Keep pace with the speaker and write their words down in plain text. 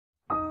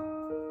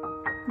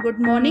Good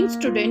morning,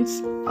 students.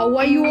 How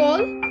are you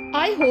all?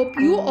 I hope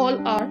you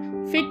all are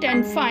fit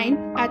and fine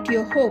at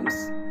your homes.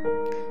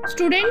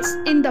 Students,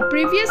 in the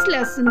previous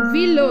lesson,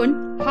 we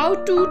learned how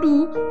to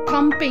do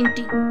thumb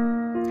painting.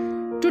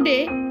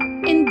 Today,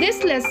 in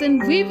this lesson,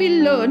 we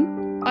will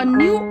learn a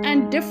new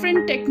and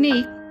different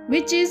technique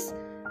which is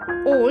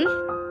old,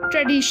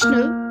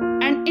 traditional,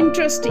 and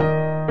interesting.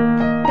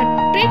 The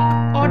trick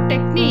or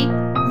technique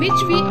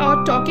which we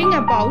are talking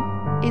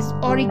about is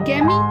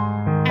origami,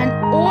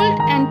 an old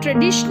and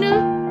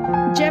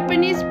traditional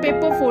Japanese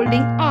paper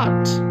folding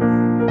art.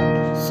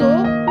 So,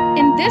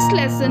 in this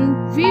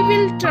lesson, we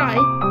will try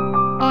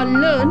or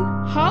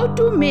learn how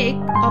to make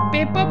a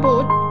paper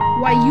boat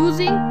while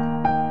using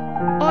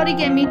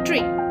origami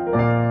trick.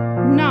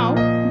 Now,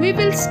 we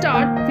will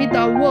start with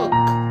our work.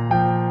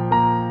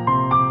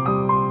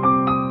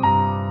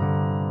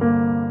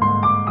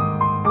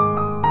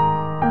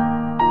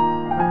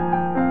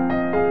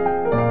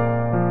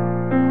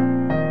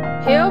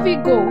 Here we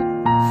go.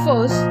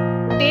 First,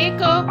 take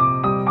a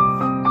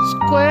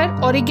square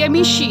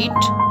origami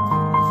sheet.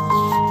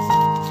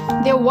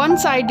 The one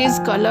side is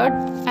colored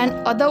and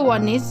other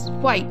one is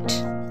white.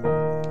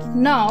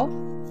 Now,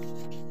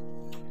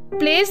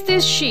 place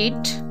this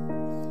sheet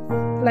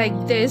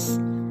like this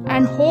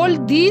and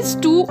hold these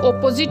two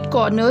opposite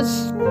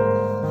corners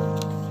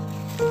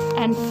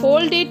and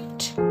fold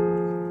it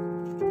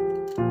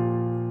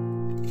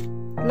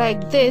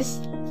like this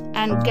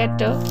and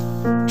get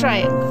a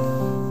triangle.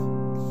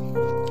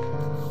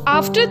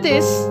 After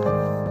this,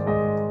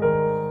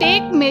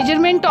 take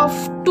measurement of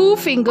 2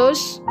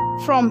 fingers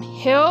from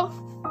here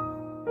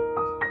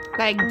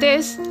like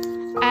this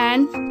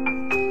and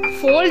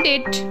fold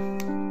it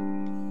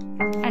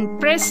and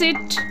press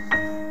it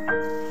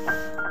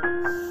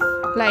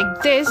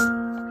like this.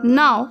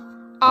 Now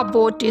our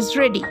boat is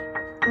ready.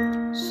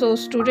 So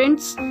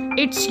students,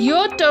 it's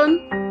your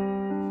turn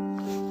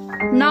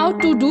now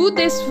to do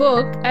this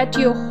work at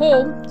your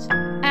homes,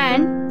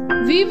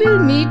 and we will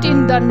meet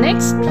in the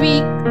next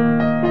week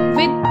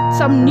with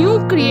some new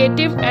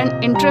creative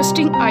and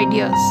interesting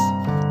ideas.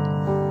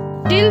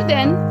 Till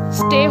then,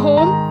 stay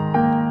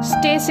home,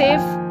 stay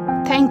safe.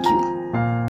 Thank you.